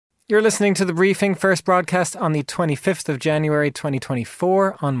You're listening to The Briefing, first broadcast on the 25th of January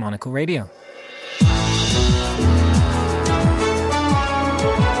 2024 on Monocle Radio.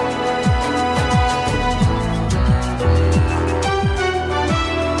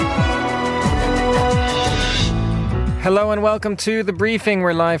 Hello and welcome to The Briefing.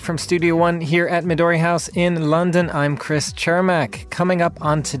 We're live from Studio One here at Midori House in London. I'm Chris Chermak. Coming up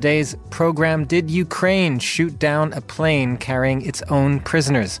on today's program, did Ukraine shoot down a plane carrying its own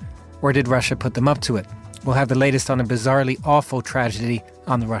prisoners? Or did Russia put them up to it? We'll have the latest on a bizarrely awful tragedy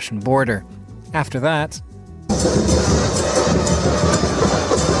on the Russian border. After that...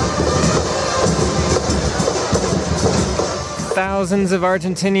 Thousands of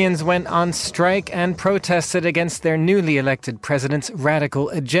Argentinians went on strike and protested against their newly elected president's radical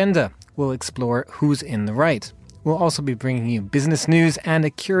agenda. We'll explore who's in the right. We'll also be bringing you business news and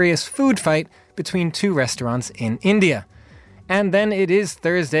a curious food fight between two restaurants in India. And then it is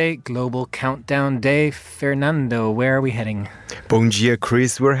Thursday, Global Countdown Day. Fernando, where are we heading? Bom dia,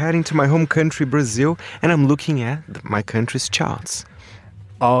 Chris. We're heading to my home country, Brazil, and I'm looking at my country's charts.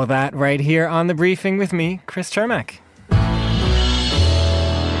 All that right here on The Briefing with me, Chris Chermak.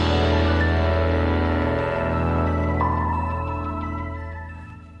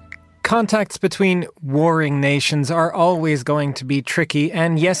 Contacts between warring nations are always going to be tricky,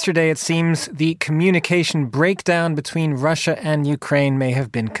 and yesterday it seems the communication breakdown between Russia and Ukraine may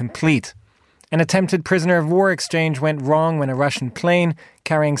have been complete. An attempted prisoner of war exchange went wrong when a Russian plane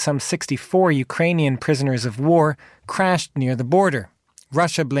carrying some 64 Ukrainian prisoners of war crashed near the border.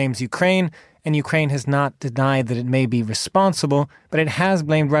 Russia blames Ukraine, and Ukraine has not denied that it may be responsible, but it has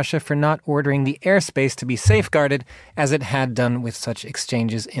blamed Russia for not ordering the airspace to be safeguarded, as it had done with such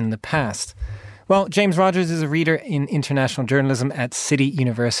exchanges in the past. Well, James Rogers is a reader in international journalism at City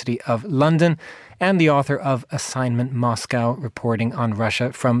University of London and the author of Assignment Moscow, reporting on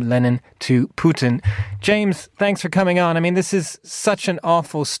Russia from Lenin to Putin. James, thanks for coming on. I mean, this is such an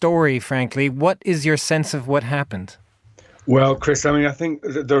awful story, frankly. What is your sense of what happened? Well, Chris, I think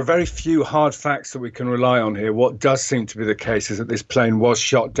there are very few hard facts that we can rely on here. What does seem to be the case is that this plane was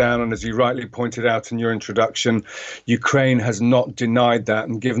shot down. And as you rightly pointed out in your introduction, Ukraine has not denied that.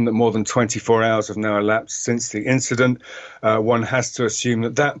 And given that more than 24 hours have now elapsed since the incident, one has to assume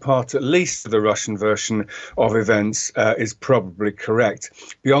that that part, at least of the Russian version of events, is probably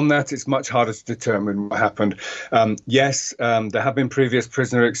correct. Beyond that, it's much harder to determine what happened. Yes, there have been previous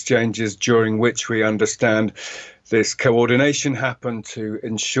prisoner exchanges during which we understand this coordination happened to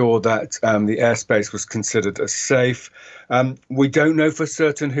ensure that the airspace was considered as safe. We don't know for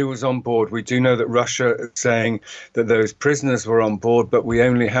certain who was on board. We do know that Russia is saying that those prisoners were on board, but we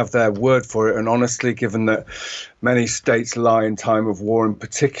only have their word for it. And honestly, given that many states lie in time of war, and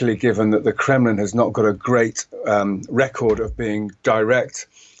particularly given that the Kremlin has not got a great record of being direct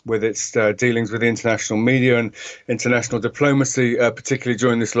with its dealings with the international media and international diplomacy, particularly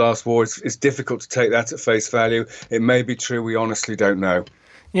during this last war, it's difficult to take that at face value. It may be true. We honestly don't know.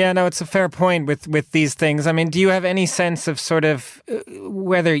 Yeah, no, it's a fair point with these things. I mean, do you have any sense of sort of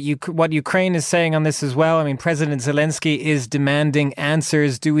whether what Ukraine is saying on this as well? I mean, President Zelensky is demanding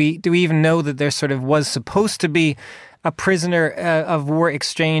answers. Do we even know that there sort of was supposed to be a prisoner of war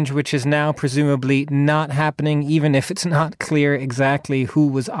exchange, which is now presumably not happening, even if it's not clear exactly who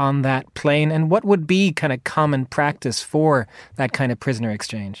was on that plane? And what would be kind of common practice for that kind of prisoner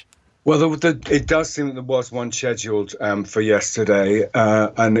exchange? Well, it does seem that there was one scheduled for yesterday,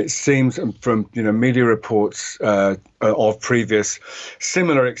 and it seems from media reports of previous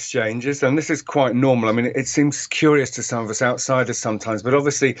similar exchanges, and this is quite normal. I mean, it seems curious to some of us outsiders sometimes, but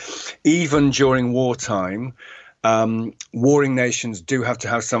obviously, even during wartime, warring nations do have to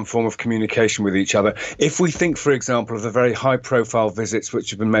have some form of communication with each other. If we think, for example, of the very high-profile visits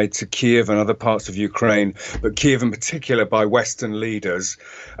which have been made to Kiev and other parts of Ukraine, but Kiev in particular by Western leaders,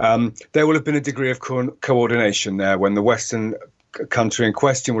 there will have been a degree of coordination there when the Western country in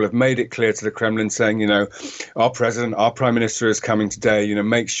question will have made it clear to the Kremlin saying, our president, our prime minister is coming today,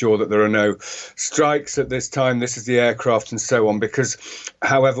 make sure that there are no strikes at this time. This is the aircraft and so on, because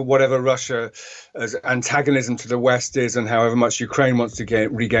whatever Russia's antagonism to the West is and however much Ukraine wants to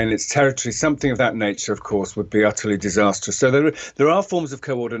regain its territory, something of that nature, of course, would be utterly disastrous. So there are forms of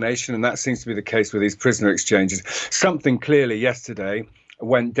coordination, and that seems to be the case with these prisoner exchanges. Something clearly yesterday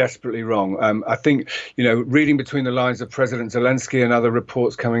went desperately wrong. I think, reading between the lines of President Zelensky and other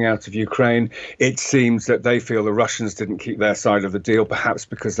reports coming out of Ukraine, it seems that they feel the Russians didn't keep their side of the deal, perhaps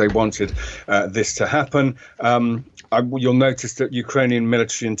because they wanted this to happen. You'll notice that Ukrainian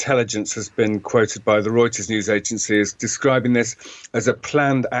military intelligence has been quoted by the Reuters news agency as describing this as a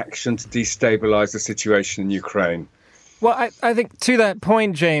planned action to destabilize the situation in Ukraine. Well, I think to that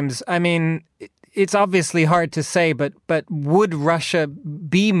point, James, I mean, it's obviously hard to say, but would Russia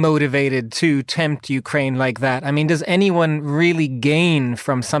be motivated to tempt Ukraine like that? I mean, does anyone really gain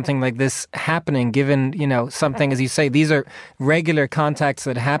from something like this happening, given, something, as you say, these are regular contacts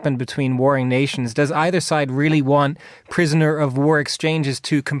that happen between warring nations? Does either side really want prisoner of war exchanges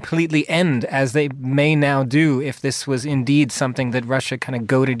to completely end, as they may now do, if this was indeed something that Russia kind of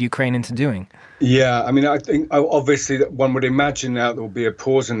goaded Ukraine into doing? Yeah, I mean, I think obviously that one would imagine now there will be a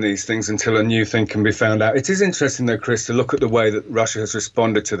pause in these things until a new thing can be found out. It is interesting, though, Chris, to look at the way that Russia has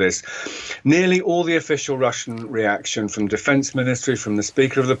responded to this. Nearly all the official Russian reaction from Defense Ministry, from the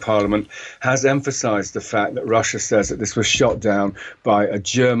Speaker of the Parliament, has emphasized the fact that Russia says that this was shot down by a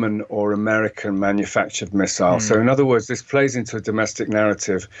German or American manufactured missile. So in other words, this plays into a domestic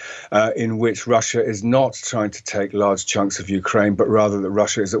narrative in which Russia is not trying to take large chunks of Ukraine, but rather that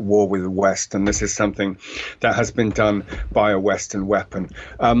Russia is at war with the West. And this is something that has been done by a Western weapon.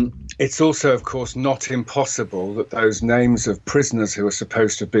 It's also, of course, not impossible that those names of prisoners who are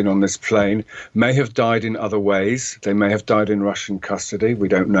supposed to have been on this plane may have died in other ways. They may have died in Russian custody. We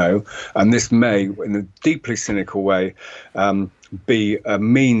don't know. And this may, in a deeply cynical way, be a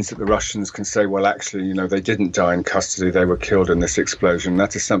means that the Russians can say, well, actually, they didn't die in custody. They were killed in this explosion.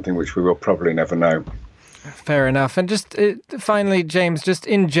 That is something which we will probably never know. Fair enough. And just finally, James, just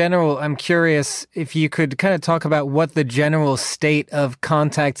in general, I'm curious if you could kind of talk about what the general state of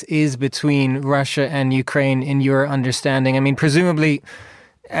contacts is between Russia and Ukraine in your understanding. I mean, presumably,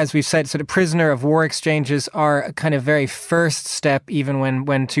 as we've said, sort of prisoner of war exchanges are a kind of very first step, even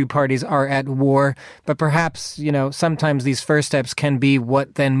when two parties are at war. But perhaps, sometimes these first steps can be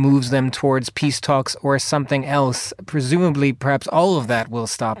what then moves them towards peace talks or something else. Presumably, perhaps all of that will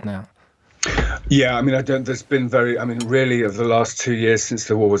stop now. Yeah, I mean, there's been really over the last 2 years since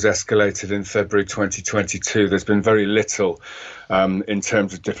the war was escalated in February 2022, there's been very little in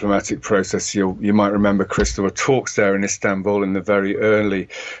terms of diplomatic process. You might remember, Chris, there were talks there in Istanbul in the very early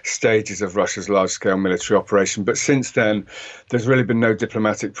stages of Russia's large-scale military operation. But since then, there's really been no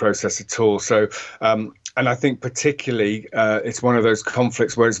diplomatic process at all. So, and I think particularly it's one of those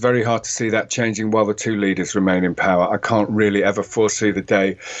conflicts where it's very hard to see that changing while the two leaders remain in power. I can't really ever foresee the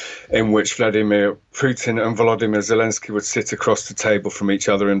day in which Vladimir Putin and Volodymyr Zelensky would sit across the table from each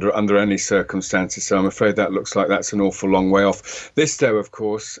other under any circumstances. So I'm afraid that looks like that's an awful long way off. This, though, of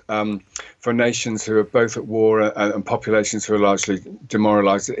course, for nations who are both at war and populations who are largely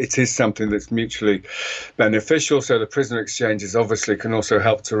demoralised, it is something that's mutually beneficial. So the prisoner exchanges obviously can also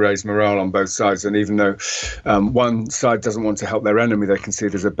help to raise morale on both sides. And even though one side doesn't want to help their enemy, they can see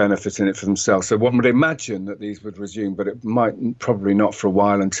there's a benefit in it for themselves. So one would imagine that these would resume, but it might probably not for a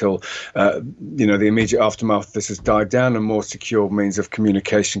while until, the immediate aftermath of this has died down and more secure means of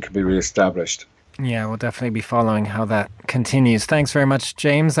communication can be re-established. Yeah, we'll definitely be following how that continues. Thanks very much,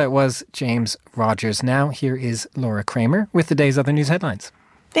 James. That was James Rogers. Now, here is Laura Kramer with the day's other news headlines.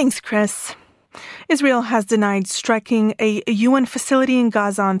 Thanks, Chris. Israel has denied striking a UN facility in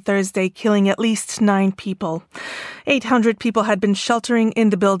Gaza on Thursday, killing at least 9 people. 800 people had been sheltering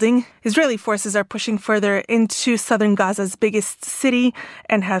in the building. Israeli forces are pushing further into southern Gaza's biggest city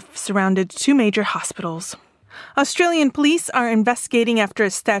and have surrounded 2 major hospitals. Australian police are investigating after a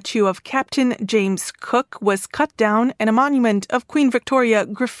statue of Captain James Cook was cut down and a monument of Queen Victoria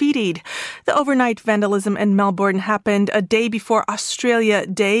graffitied. The overnight vandalism in Melbourne happened a day before Australia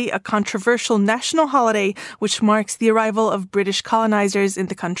Day, a controversial national holiday which marks the arrival of British colonizers in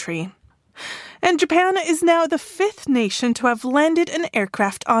the country. And Japan is now the 5th nation to have landed an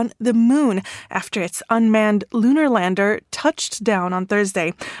aircraft on the moon after its unmanned lunar lander touched down on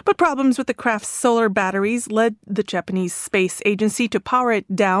Thursday. But problems with the craft's solar batteries led the Japanese space agency to power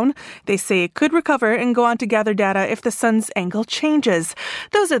it down. They say it could recover and go on to gather data if the sun's angle changes.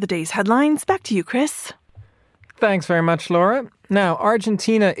 Those are the day's headlines. Back to you, Chris. Thanks very much, Laura. Now,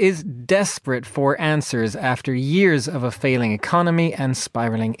 Argentina is desperate for answers after years of a failing economy and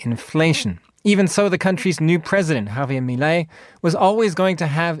spiraling inflation. Even so, the country's new president, Javier Milei, was always going to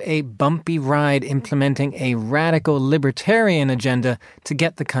have a bumpy ride implementing a radical libertarian agenda to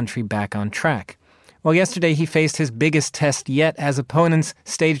get the country back on track. Well, yesterday he faced his biggest test yet as opponents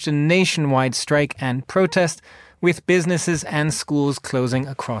staged a nationwide strike and protest, with businesses and schools closing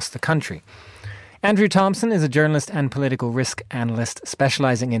across the country. Andrew Thompson is a journalist and political risk analyst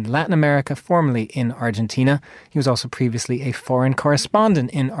specializing in Latin America, formerly in Argentina. He was also previously a foreign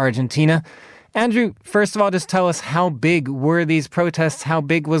correspondent in Argentina. Andrew, first of all, just tell us, how big were these protests? How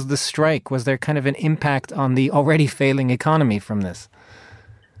big was the strike? Was there kind of an impact on the already failing economy from this?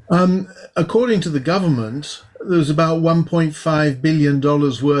 According to the government, there was about $1.5 billion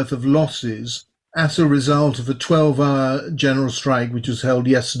worth of losses as a result of a 12-hour general strike, which was held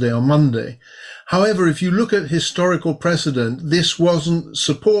yesterday on Monday. However, if you look at historical precedent, this wasn't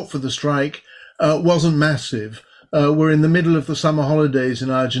support for the strike, wasn't massive. We're in the middle of the summer holidays in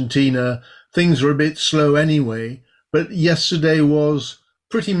Argentina. Things are a bit slow anyway, but yesterday was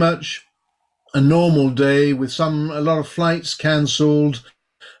pretty much a normal day with a lot of flights cancelled.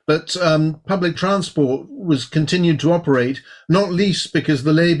 But public transport was continued to operate, not least because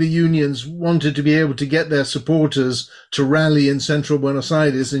the labor unions wanted to be able to get their supporters to rally in central Buenos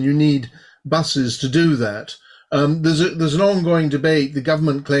Aires, and you need buses to do that. There's an ongoing debate. The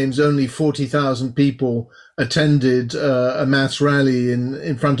government claims only 40,000 people attended a mass rally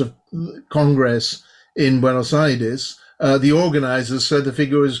in front of Congress in Buenos Aires. The organizers said the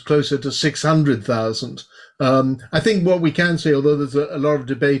figure is closer to 600,000. I think what we can say, although there's a lot of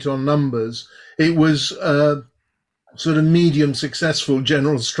debate on numbers, it was a sort of medium successful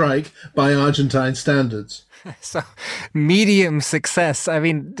general strike by Argentine standards. So, medium success. I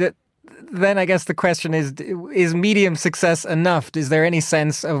mean, then I guess the question is medium success enough? Is there any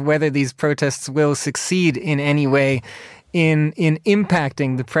sense of whether these protests will succeed in any way in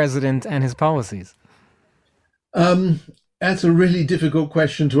impacting the president and his policies? That's a really difficult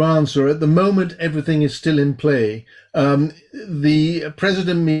question to answer. At the moment, everything is still in play. The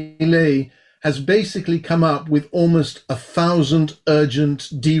President Milei has basically come up with almost 1,000 urgent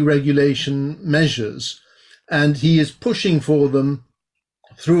deregulation measures, and he is pushing for them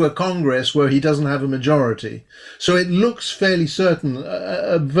through a Congress where he doesn't have a majority. So it looks fairly certain.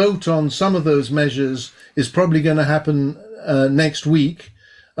 A vote on some of those measures is probably going to happen next week.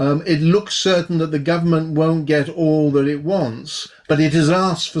 It looks certain that the government won't get all that it wants, but it has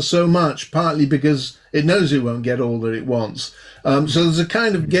asked for so much, partly because it knows it won't get all that it wants. So there's a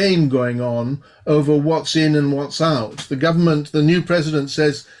kind of game going on over what's in and what's out. The government, the new president,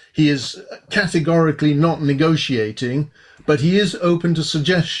 says he is categorically not negotiating, but he is open to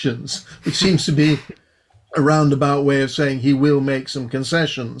suggestions, which seems to be a roundabout way of saying he will make some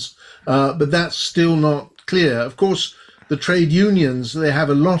concessions. But that's still not clear. Of course, the trade unions, they have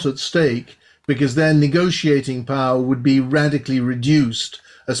a lot at stake because their negotiating power would be radically reduced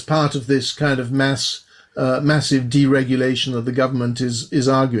as part of this kind of massive deregulation that the government is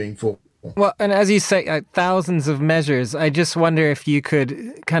arguing for. Well, and as you say, thousands of measures. I just wonder if you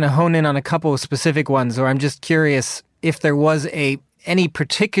could kind of hone in on a couple of specific ones, or I'm just curious if there was any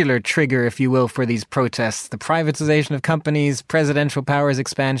particular trigger, if you will, for these protests. The privatization of companies, presidential powers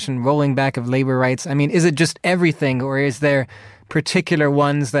expansion, rolling back of labor rights. I mean, is it just everything, or is there particular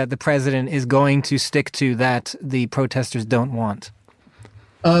ones that the president is going to stick to that the protesters don't want?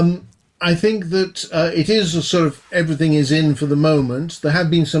 I think that it is a sort of everything is in for the moment. There have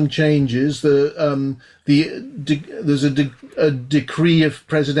been some changes. There's a decree of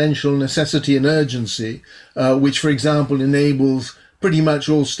presidential necessity and urgency, which, for example, enables pretty much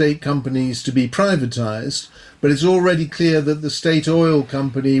all state companies to be privatized. But it's already clear that the state oil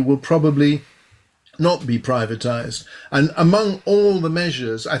company will probably not be privatized. And among all the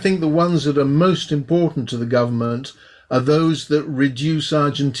measures, I think the ones that are most important to the government are those that reduce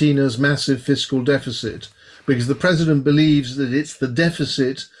Argentina's massive fiscal deficit, because the president believes that it's the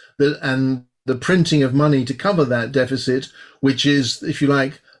deficit and the printing of money to cover that deficit, which is, if you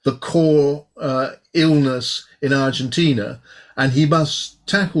like, the core illness in Argentina. And he must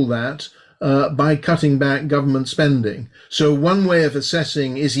tackle that by cutting back government spending. So one way of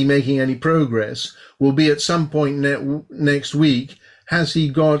assessing, is he making any progress, will be at some point next week, has he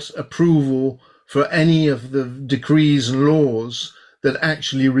got approval for any of the decrees and laws that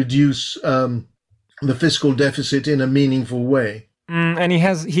actually reduce the fiscal deficit in a meaningful way. And he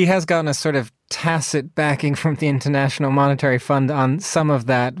has gotten a sort of tacit backing from the International Monetary Fund on some of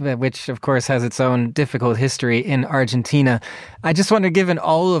that, which of course has its own difficult history in Argentina. I just wonder, given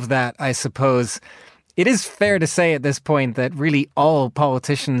all of that, I suppose, it is fair to say at this point that really all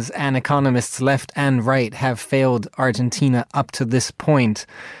politicians and economists left and right have failed Argentina up to this point.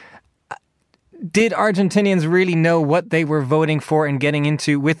 Did Argentinians really know what they were voting for and getting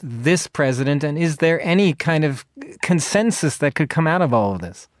into with this president? And is there any kind of consensus that could come out of all of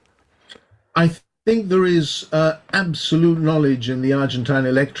this? I think there is absolute knowledge in the Argentine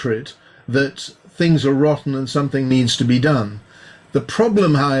electorate that things are rotten and something needs to be done. The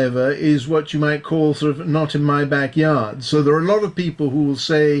problem, however, is what you might call sort of not in my backyard. So there are a lot of people who will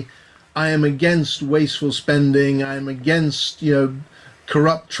say, I am against wasteful spending, I am against,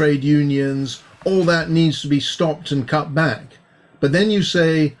 corrupt trade unions, all that needs to be stopped and cut back. But then you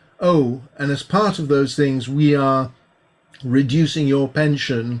say, oh, and as part of those things, we are reducing your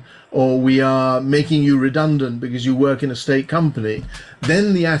pension or we are making you redundant because you work in a state company,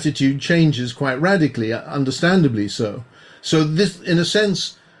 then the attitude changes quite radically, understandably so. So this, in a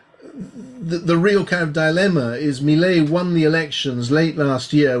sense, the real kind of dilemma is Milei won the elections late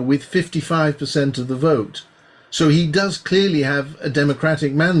last year with 55% of the vote. So he does clearly have a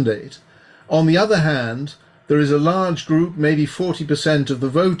democratic mandate. On the other hand, there is a large group, maybe 40% of the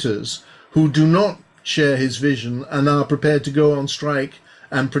voters, who do not share his vision and are prepared to go on strike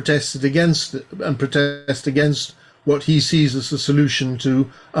and protest against what he sees as the solution to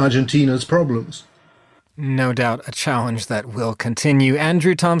Argentina's problems. No doubt a challenge that will continue.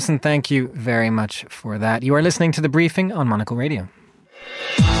 Andrew Thompson, thank you very much for that. You are listening to The Briefing on Monocle Radio.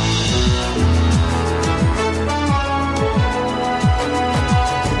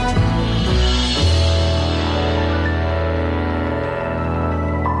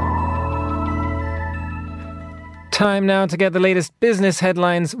 Time now to get the latest business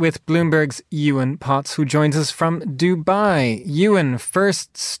headlines with Bloomberg's Ewan Potts, who joins us from Dubai. Ewan,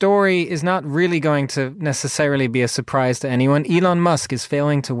 first story is not really going to necessarily be a surprise to anyone. Elon Musk is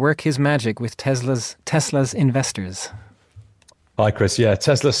failing to work his magic with Tesla's investors. Hi, Chris. Yeah,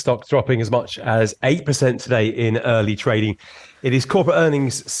 Tesla stock dropping as much as 8% today in early trading. It is corporate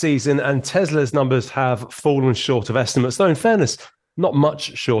earnings season and Tesla's numbers have fallen short of estimates, though in fairness, not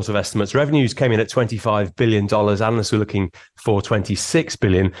much short of estimates. Revenues came in at $25 billion. Analysts were looking for $26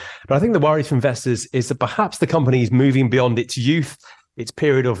 billion. But I think the worry for investors is that perhaps the company is moving beyond its youth, its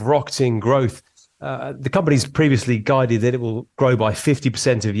period of rocketing growth. The company's previously guided that it will grow by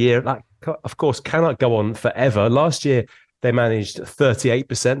 50% a year. That, of course, cannot go on forever. Last year, they managed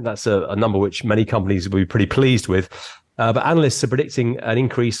 38%. That's a number which many companies will be pretty pleased with. But analysts are predicting an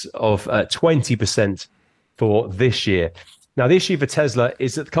increase of 20% for this year. Now, the issue for Tesla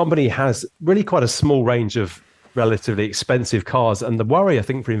is that the company has really quite a small range of relatively expensive cars. And the worry, I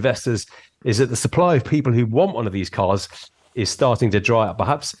think, for investors is that the supply of people who want one of these cars is starting to dry up.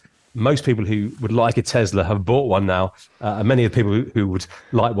 Perhaps most people who would like a Tesla have bought one now. And many of the people who would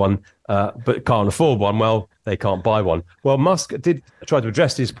like one but can't afford one, well, they can't buy one. Well, Musk did try to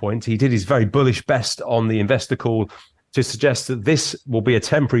address this point. He did his very bullish best on the investor call to suggest that this will be a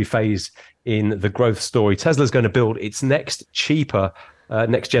temporary phase in the growth story. Tesla's going to build its next cheaper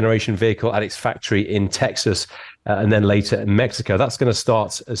next generation vehicle at its factory in Texas and then later in Mexico. That's going to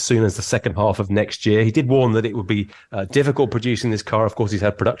start as soon as the second half of next year. He did warn that it would be difficult producing this car. Of course, he's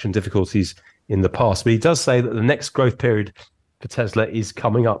had production difficulties in the past, but he does say that the next growth period for Tesla is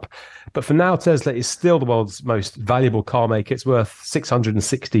coming up. But for now, Tesla is still the world's most valuable car maker. It's worth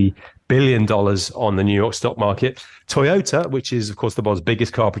 $660 billion on the New York stock market. Toyota, which is, of course, the world's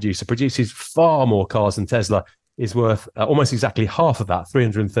biggest car producer, produces far more cars than Tesla, is worth almost exactly half of that,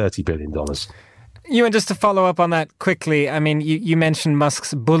 $330 billion. Ewan, just to follow up on that quickly, I mean, you mentioned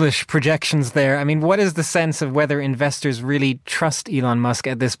Musk's bullish projections there. I mean, what is the sense of whether investors really trust Elon Musk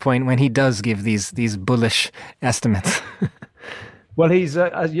at this point when he does give these bullish estimates? Well, he's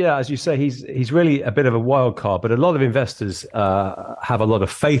as you say, he's really a bit of a wild card, but a lot of investors have a lot of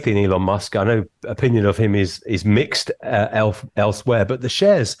faith in Elon Musk. I know opinion of him is mixed elsewhere, but the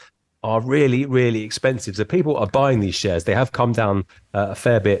shares are really, really expensive. So people are buying these shares. They have come down a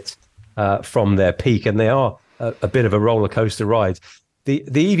fair bit from their peak, and they are a bit of a roller coaster ride. The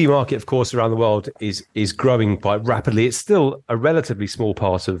EV market, of course, around the world is growing quite rapidly. It's still a relatively small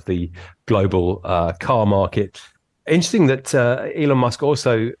part of the global car market. Interesting that Elon Musk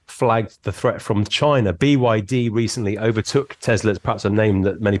also flagged the threat from China. BYD recently overtook Tesla. It's perhaps a name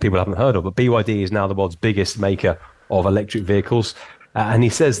that many people haven't heard of, but BYD is now the world's biggest maker of electric vehicles. And he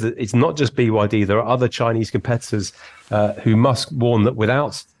says that it's not just BYD. There are other Chinese competitors who Musk warned that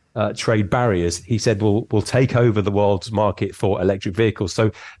without trade barriers, he said, will take over the world's market for electric vehicles.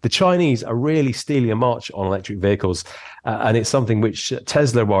 So the Chinese are really stealing a march on electric vehicles. And it's something which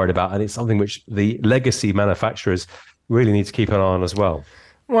Tesla are worried about. And it's something which the legacy manufacturers really need to keep an eye on as well.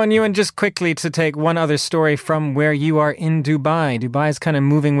 Well, Ewan, just quickly to take one other story from where you are in Dubai. Dubai is kind of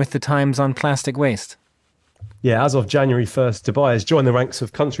moving with the times on plastic waste. Yeah, as of January 1st, Dubai has joined the ranks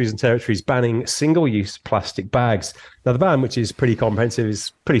of countries and territories banning single-use plastic bags. Now, the ban, which is pretty comprehensive,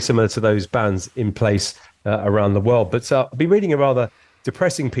 is pretty similar to those bans in place around the world. But I've been reading a rather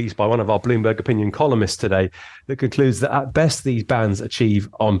depressing piece by one of our Bloomberg opinion columnists today that concludes that at best these bans achieve,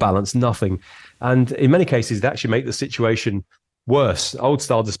 on balance, nothing. And in many cases, they actually make the situation worse.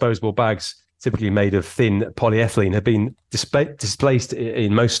 Old-style disposable bags, typically made of thin polyethylene, have been displaced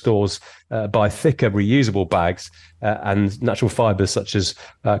in most stores by thicker reusable bags and natural fibres such as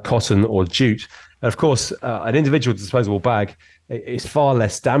cotton or jute. And of course, an individual disposable bag is far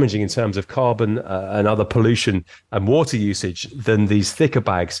less damaging in terms of carbon and other pollution and water usage than these thicker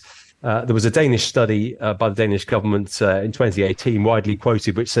bags. There was a Danish study by the Danish government in 2018, widely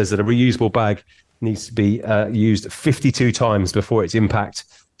quoted, which says that a reusable bag needs to be used 52 times before its impact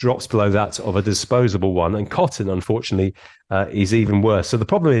drops below that of a disposable one. And cotton, unfortunately, is even worse. So the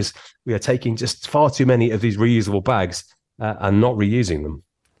problem is we are taking just far too many of these reusable bags and not reusing them.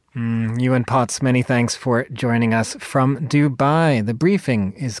 Ewan Potts, many thanks for joining us from Dubai. The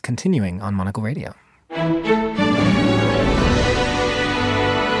briefing is continuing on Monocle Radio.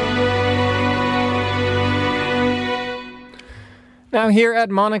 Now, here at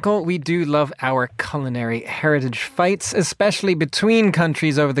Monocle, we do love our culinary heritage fights, especially between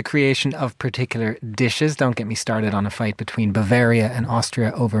countries over the creation of particular dishes. Don't get me started on a fight between Bavaria and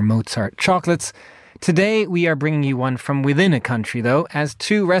Austria over Mozart chocolates. Today, we are bringing you one from within a country, though, as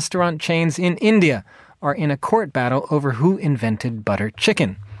two restaurant chains in India are in a court battle over who invented butter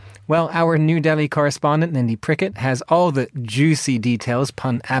chicken. Well, our New Delhi correspondent, Lindy Prickett, has all the juicy details,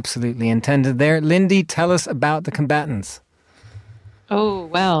 pun absolutely intended there. Lindy, tell us about the combatants. Oh,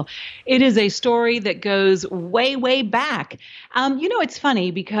 well, it is a story that goes way, way back. It's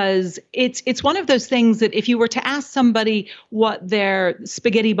funny because it's one of those things that if you were to ask somebody what their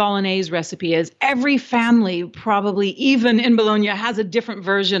spaghetti bolognese recipe is, every family, probably even in Bologna, has a different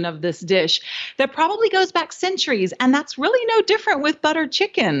version of this dish that probably goes back centuries. And that's really no different with butter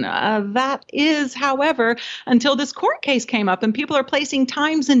chicken. That is, however, until this court case came up and people are placing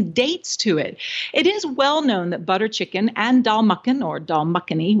times and dates to it. It is well known that butter chicken and dal makan, or dal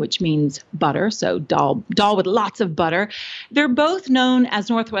makhani, which means butter, so dal with lots of butter, they're both known as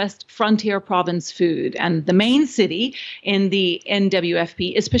Northwest Frontier Province food. And the main city in the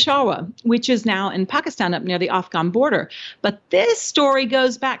NWFP is Peshawar, which is now in Pakistan up near the Afghan border. But this story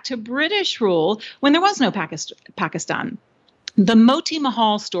goes back to British rule when there was no Pakistan. The Moti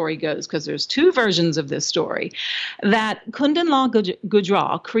Mahal story goes, because there's two versions of this story, that Kundan Lal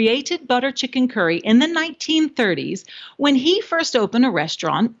Gujral created butter chicken curry in the 1930s when he first opened a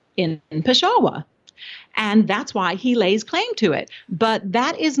restaurant in Peshawar. And that's why he lays claim to it. But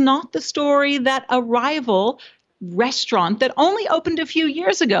that is not the story that a rival restaurant that only opened a few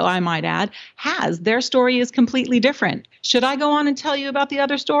years ago, I might add, has. Their story is completely different. Should I go on and tell you about the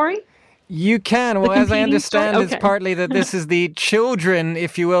other story? You can. Well, as I understand, it's partly that this is the children,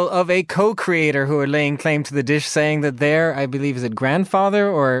 if you will, of a co-creator who are laying claim to the dish, saying that their, I believe, is it grandfather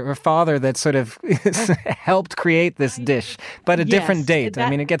or father that sort of helped create this dish, but a different date.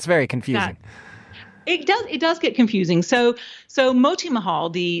 It gets very confusing. It does get confusing. So Moti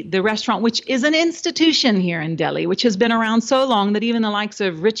Mahal, the restaurant, which is an institution here in Delhi, which has been around so long that even the likes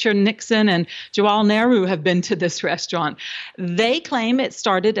of Richard Nixon and Jawahar Nehru have been to this restaurant. They claim it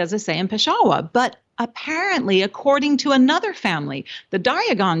started, as I say, in Peshawar, but apparently, according to another family, the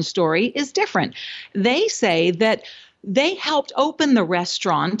Daryaganj story is different. They say that they helped open the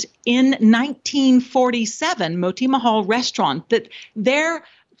restaurant in 1947, Moti Mahal restaurant, that their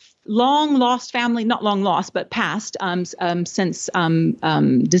long lost family, not long lost, but passed since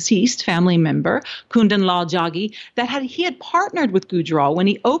deceased family member, Kundan Lal Jagi, that he had partnered with Gujral when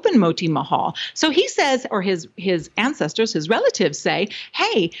he opened Moti Mahal. So he says, or his ancestors, his relatives say,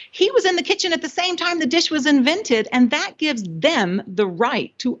 hey, he was in the kitchen at the same time the dish was invented, and that gives them the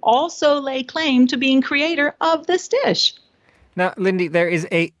right to also lay claim to being creator of this dish. Now, Lindy, there is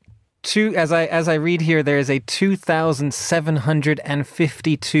as I read here, there is a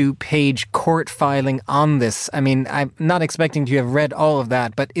 2,752-page court filing on this. I mean, I'm not expecting you to have read all of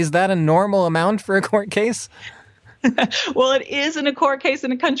that, but is that a normal amount for a court case? Well, it is in a court case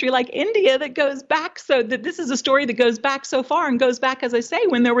in a country like India that goes back this is a story that goes back so far and goes back, as I say,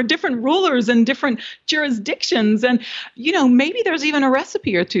 when there were different rulers and different jurisdictions. And, maybe there's even a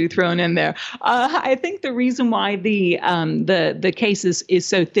recipe or two thrown in there. I think the reason why the case is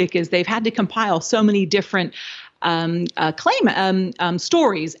so thick is they've had to compile so many different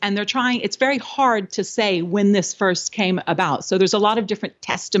stories, and it's very hard to say when this first came about. So there's a lot of different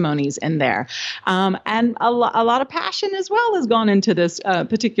testimonies in there. And a lot of passion as well has gone into this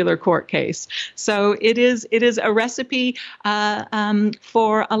particular court case. So it is a recipe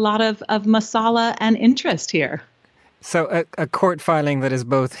for a lot of masala and interest here. So a court filing that is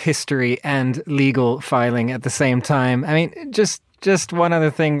both history and legal filing at the same time. I mean, just one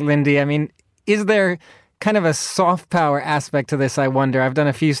other thing, Lindy. I mean, is there kind of a soft power aspect to this, I wonder? I've done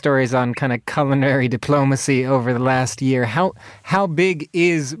a few stories on kind of culinary diplomacy over the last year. How big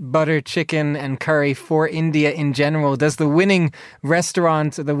is butter chicken and curry for India in general? Does the winning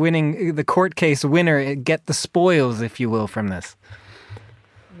restaurant, the court case winner, get the spoils, if you will, from this?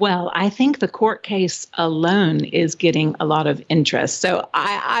 Well, I think the court case alone is getting a lot of interest. So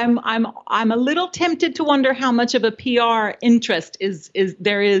I'm a little tempted to wonder how much of a PR interest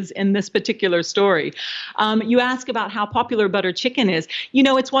there is in this particular story. You ask about how popular butter chicken is.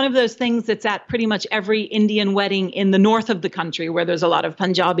 It's one of those things that's at pretty much every Indian wedding in the north of the country, where there's a lot of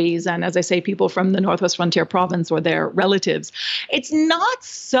Punjabis and, as I say, people from the Northwest Frontier Province or their relatives. It's not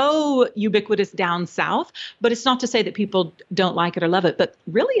so ubiquitous down south, but it's not to say that people don't like it or love it. But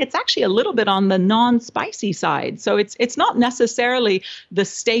really, it's actually a little bit on the non-spicy side. So it's not necessarily the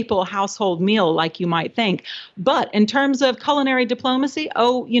staple household meal like you might think. But in terms of culinary diplomacy,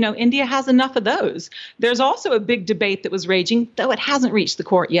 India has enough of those. There's also a big debate that was raging, though it hasn't reached the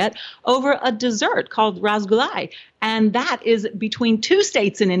court yet, over a dessert called rasgulai. And that is between two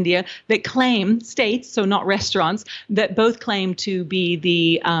states in India that claim, states, so not restaurants, that both claim to be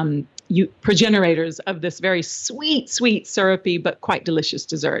the progenitors of this very sweet, syrupy, but quite delicious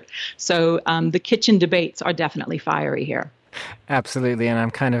dessert. So the kitchen debates are definitely fiery here. Absolutely, and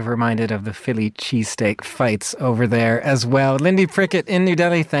I'm kind of reminded of the Philly cheesesteak fights over there as well. Lindy Prickett in New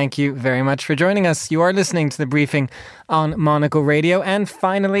Delhi, thank you very much for joining us. You are listening to The Briefing on Monocle Radio, and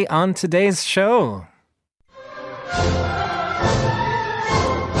finally on today's show.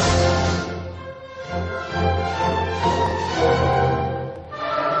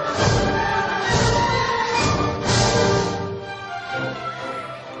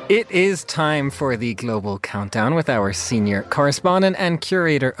 It is time for the Global Countdown with our senior correspondent and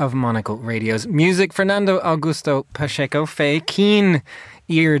curator of Monocle Radio's music, Fernando Augusto Pacheco.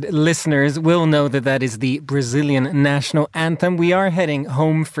 Keen-eared listeners will know that is the Brazilian national anthem. We are heading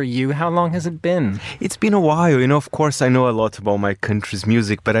home for you. How long has it been? It's been a while. Of course, I know a lot about my country's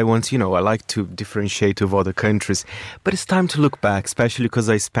music, but I like to differentiate with other countries. But it's time to look back, especially because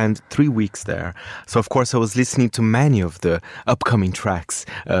I spent 3 weeks there. So, of course, I was listening to many of the upcoming tracks,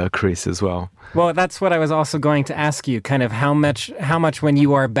 Chris, as well. Well, that's what I was also going to ask you, kind of how much when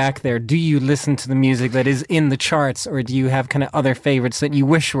you are back there, do you listen to the music that is in the charts, or do you have kind of other favorites that you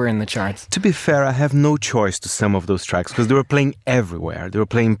wish were in the charts? To be fair, I have no choice to some of those tracks because they were playing everywhere. They were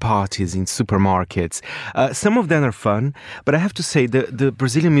playing parties in supermarkets. Some of them are fun, but I have to say the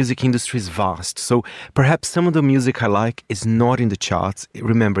Brazilian music industry is vast. So perhaps some of the music I like is not in the charts.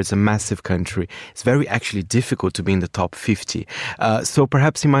 Remember, it's a massive country. It's very actually difficult to be in the top 50. So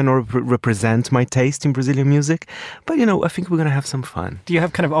perhaps it might not represent my taste in Brazilian music, but I think we're going to have some fun. Do you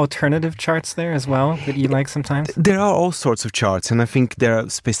have kind of alternative charts there as well that you like sometimes? There are all sorts of charts, and I think there are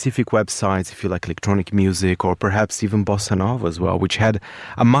specific websites if you like electronic music or perhaps even bossa nova as well, which had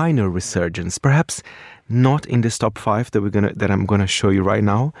a minor resurgence. Perhaps not in this top 5 that I'm gonna show you right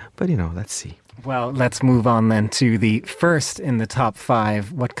now, but let's see. Well, let's move on then to the first in the top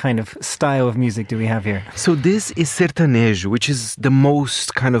 5. What kind of style of music do we have here? So this is sertanejo, which is the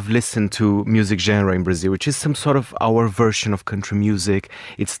most kind of listened to music genre in Brazil, which is some sort of our version of country music.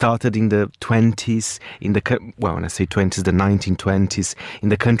 It started in the 20s, when I say 20s, the 1920s, in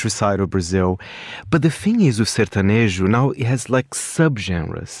the countryside of Brazil. But the thing is with sertanejo, now it has like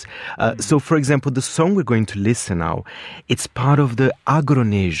subgenres. So for example, the song we're going to listen now, it's part of the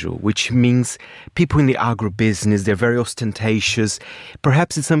agronejo, which means people in the agro-business, they're very ostentatious.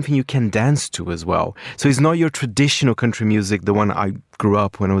 Perhaps it's something you can dance to as well. So it's not your traditional country music, the one I grew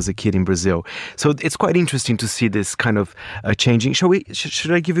up when I was a kid in Brazil. So it's quite interesting to see this kind of changing.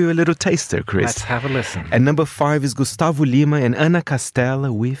 Should I give you a little taster, Chris? Let's have a listen. And number 5 is Gustavo Lima and Ana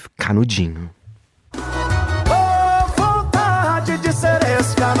Castela with Canudinho.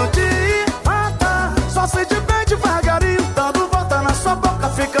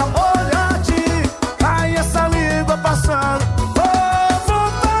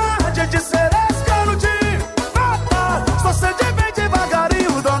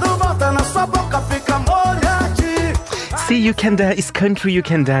 See, you can it's country you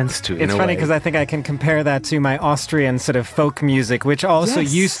can dance to. It's funny because I think I can compare that to my Austrian sort of folk music, which also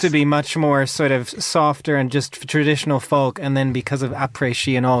used to be much more sort of softer and just traditional folk, and then because of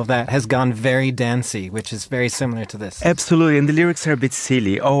après-ski and all of that has gone very dancey, which is very similar to this. Absolutely, and the lyrics are a bit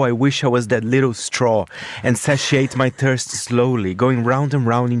silly. Oh, I wish I was that little straw and satiate my thirst slowly, going round and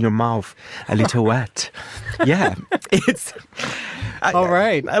round in your mouth, a little wet. Yeah, it's... All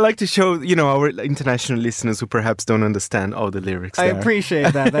right. I like to show, our international listeners who perhaps don't understand all the lyrics I there.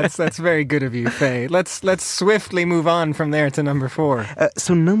 appreciate that. That's very good of you, Faye. Let's swiftly move on from there to number 4.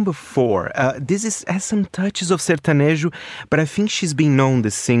 So number 4, this has some touches of sertanejo, but I think she's being known,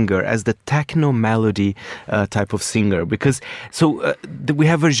 the singer, as the techno melody type of singer, because we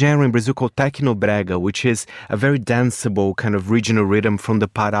have a genre in Brazil called techno brega, which is a very danceable kind of regional rhythm from the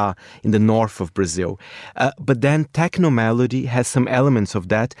Pará in the north of Brazil. But then techno melody has some elements of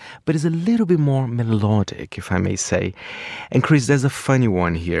that, but it's a little bit more melodic, if I may say. And Chris, there's a funny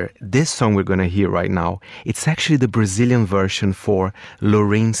one here. This song we're going to hear right now, it's actually the Brazilian version for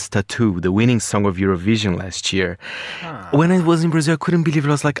Lorraine's Tattoo, the winning song of Eurovision last year. When I was in Brazil, I couldn't believe it.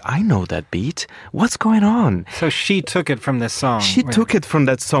 I was like, I know that beat. What's going on? So she took it from this song. She took it from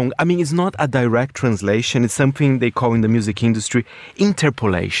that song. I mean, it's not a direct translation. It's something they call in the music industry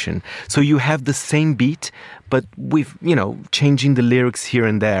interpolation. So you have the same beat, but with, changing the lyrics here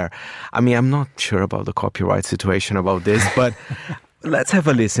and there. I mean, I'm not sure about the copyright situation about this, but let's have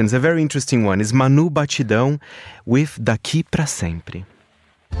a listen. It's a very interesting one. It's Manu Batidão with Daqui Pra Sempre.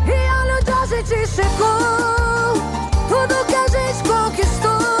 E olha onde a gente chegou, tudo que a gente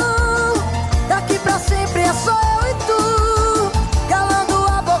conquistou. Daqui pra sempre é só eu e tu, calando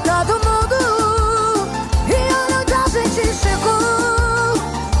a boca do mundo. E olha onde a gente chegou,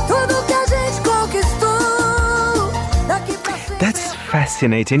 tudo que a gente conquistou. Daqui pra sempre. That's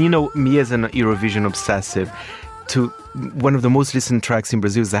fascinating. Me as an Eurovision obsessive, one of the most listened tracks in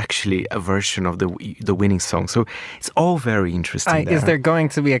Brazil is actually a version of the winning song. So it's all very interesting. Is there going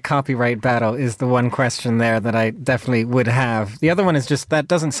to be a copyright battle is the one question there that I definitely would have. The other one is just that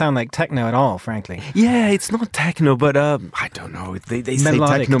doesn't sound like techno at all, frankly. Yeah, it's not techno, but I don't know. They say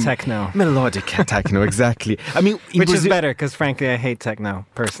techno. Melodic techno, exactly. I mean, which is better because frankly I hate techno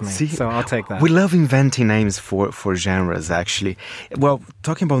personally. So I'll take that. We love inventing names for genres, actually. Well,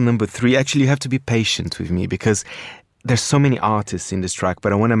 talking about number 3, actually you have to be patient with me because there's so many artists in this track,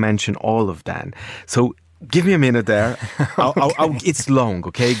 but I want to mention all of them. So give me a minute there. It's long,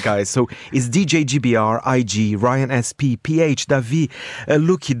 okay, guys? So it's DJ GBR, IG, Ryan SP, PH, Davi,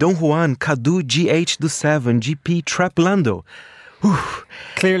 Lucky, Don Juan, Cadu, GH do 7, GP, Trap Lando.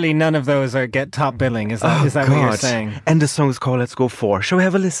 Clearly none of those get top billing. Is that what you're saying? And the song is called Let's Go 4. Shall we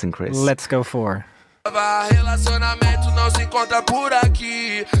have a listen, Chris? Let's Go 4. Relacionamento não se encontra por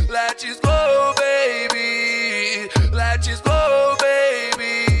aqui. Let's go, baby. Let's go,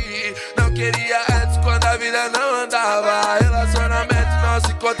 baby. Não queria antes quando a vida não andava. Relacionamento não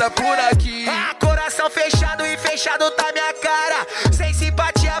se encontra por aqui. Coração fechado e fechado tá minha cara. Sem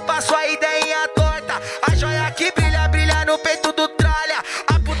simpatia passo a ideia torta. A joia que brilha, brilha no peito do tralha.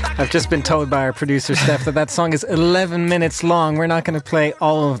 I've just been told by our producer, Steph, that song is 11 minutes long. We're not going to play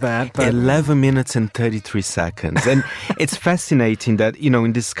all of that. But 11 minutes and 33 seconds. And it's fascinating that,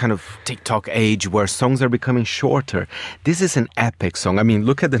 in this kind of TikTok age where songs are becoming shorter, this is an epic song. I mean,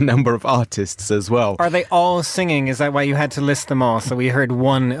 look at the number of artists as well. Are they all singing? Is that why you had to list them all? So we heard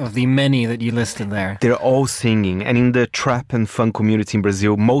one of the many that you listed there. They're all singing. And in the trap and funk community in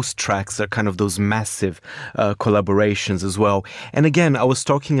Brazil, most tracks are kind of those massive collaborations as well. And again, I was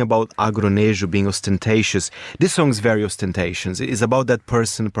talking about agronejo being ostentatious. This song is very ostentatious. It is about that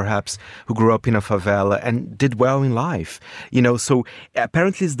person perhaps who grew up in a favela and did well in life. So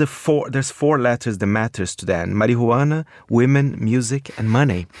apparently there's 4 letters that matters to them: marijuana, women, music, and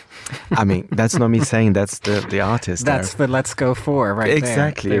money. I mean, that's not me saying, that's the artist. That's the Let's Go 4 right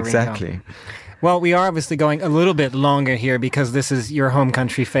exactly, there. Exactly. Well, we are obviously going a little bit longer here because this is your home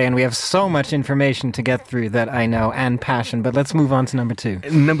country, Faye, and we have so much information to get through that I know, and passion. But let's move on to number 2.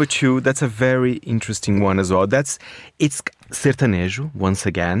 Number 2, that's a very interesting one as well. It's sertanejo, once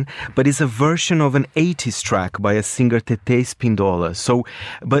again, but it's a version of an 80s track by a singer Tete Spindola.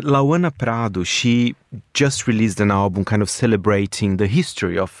 But Lauana Prado, she just released an album kind of celebrating the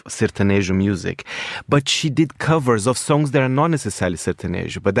history of sertanejo music. But she did covers of songs that are not necessarily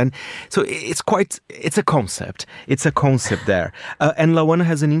sertanejo. But then, so it's a concept. It's a concept there. And Lauana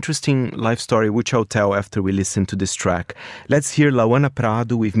has an interesting life story, which I'll tell after we listen to this track. Let's hear Lauana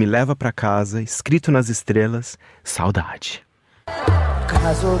Prado with Me Leva Pra Casa, escrito nas estrelas, Saudade.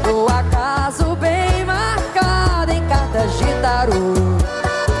 Caso do acaso bem marcado em cartas de tarô.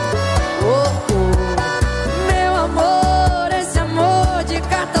 Meu amor, esse amor de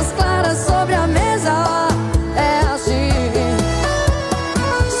cartas claras sobre a mesa é assim.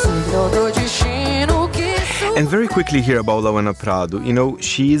 Senhor do destino que And very quickly here about Lauana Prado,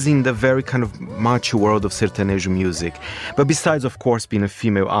 she is in the very kind of macho world of sertanejo music. But besides, of course, being a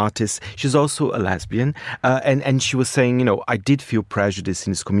female artist, she's also a lesbian. And she was saying, I did feel prejudice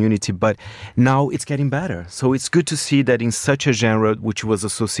in this community, but now it's getting better. So it's good to see that in such a genre which was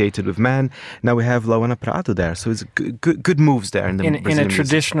associated with men, now we have Lauana Prado there. So it's good moves there in the Brazilian music.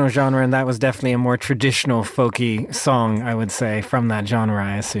 Traditional genre, and that was definitely a more traditional folky song, I would say, from that genre,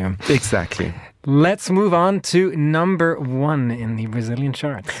 I assume. Exactly. Let's move on to number 1 in the Brazilian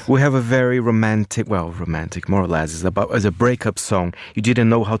charts. We have a very romantic, more or less. It's a breakup song. You didn't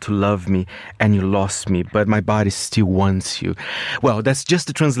know how to love me and you lost me, but my body still wants you. Well, that's just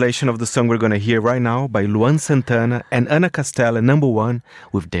the translation of the song we're going to hear right now by Luan Santana and Ana Castela, number 1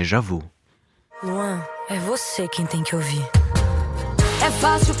 with Deja Vu. Luan, é você quem tem que ouvir. É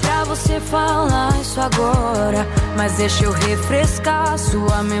fácil pra você falar isso agora, mas deixa eu refrescar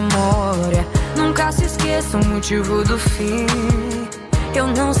sua memória. Nunca se esqueça o motivo do fim. Eu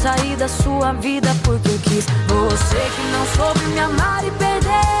não saí da sua vida porque eu quis. Você que não soube me amar e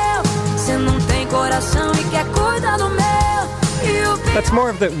perdeu. Você não tem coração e quer cuidar do meu. That's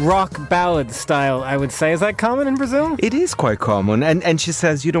more of the rock ballad style, I would say. Is that common in Brazil? It is quite common. And she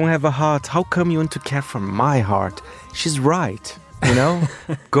says, you don't have a heart. How come you want to care for my heart? She's right. You know,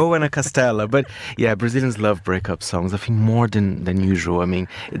 go Ana Castela. But yeah, Brazilians love breakup songs, I think more than usual. I mean,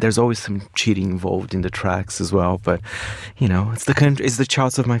 there's always some cheating involved in the tracks as well. But, you know, it's the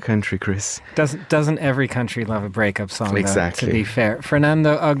charts of my country, Chris. Doesn't every country love a breakup song, exactly. Though, to be fair.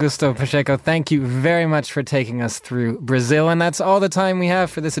 Fernando Augusto Pacheco, thank you very much for taking us through Brazil. And that's all the time we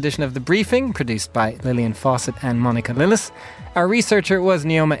have for this edition of The Briefing, produced by Lillian Fawcett and Monica Lillis. Our researcher was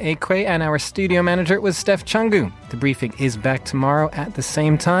Neoma Ekwe, and our studio manager was Steph Changu. The Briefing is back tomorrow at the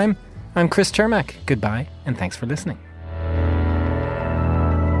same time. I'm Chris Chermak. Goodbye, and thanks for listening.